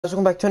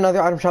Welcome back to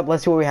another item shop.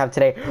 Let's see what we have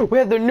today. We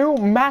have the new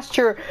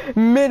Master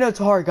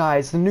Minotaur,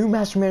 guys. The new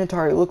Master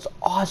Minotaur. It looks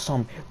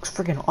awesome. It looks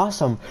freaking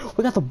awesome.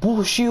 We got the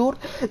bull shield.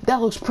 That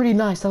looks pretty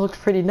nice.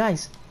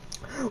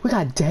 We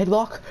got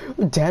deadlock.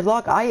 We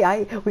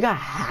got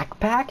hack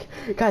pack.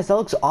 Guys, that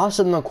looks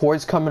awesome. The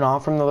cords coming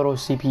off from the little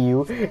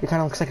CPU. It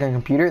kind of looks like a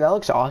computer. That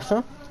looks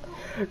awesome.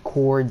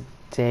 Cord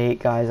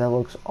date, guys. That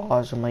looks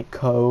awesome. Like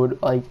code,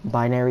 like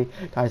binary.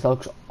 Guys, that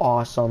looks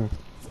awesome.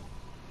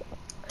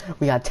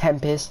 We got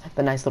Tempest,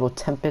 the nice little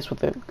Tempest with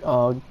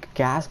the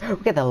gas. We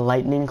got the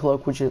Lightning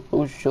Cloak, which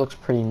looks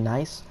pretty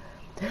nice.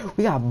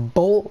 We got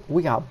Bolt.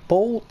 We got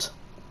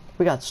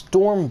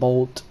Storm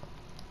Bolt.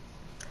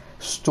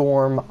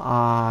 Storm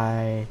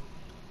Eye.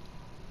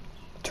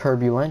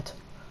 Turbulent.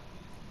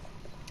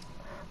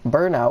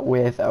 Burnout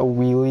with a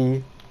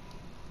wheelie.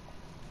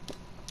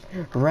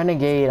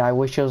 Renegade. I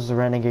wish it was the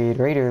Renegade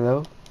Raider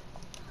though.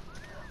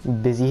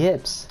 Busy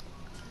Hips.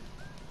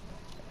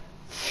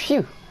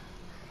 Phew.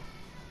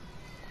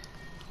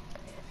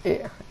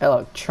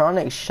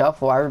 Electronic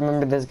Shuffle. I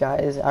remember this,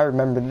 guys. I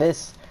remember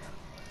this.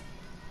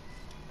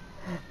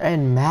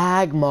 And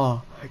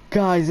Magma.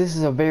 Guys, this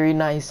is a very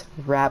nice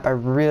wrap. I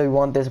really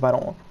want this, but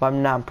I'm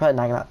probably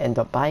not gonna end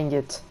up buying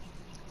it.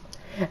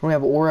 And we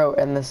have Oro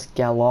and the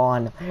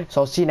Scalon.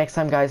 So I'll see you next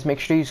time, guys. Make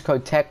sure to use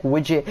code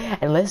TechWidget,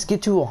 and let's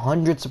get to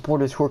 100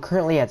 supporters. Who are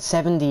currently at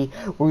 70.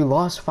 We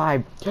lost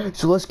 5.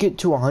 So let's get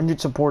to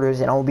 100 supporters,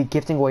 and I will be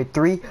gifting away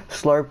 3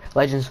 Slurp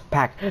Legends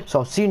pack. So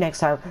I'll see you next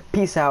time.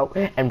 Peace out,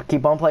 and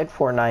keep on playing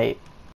Fortnite.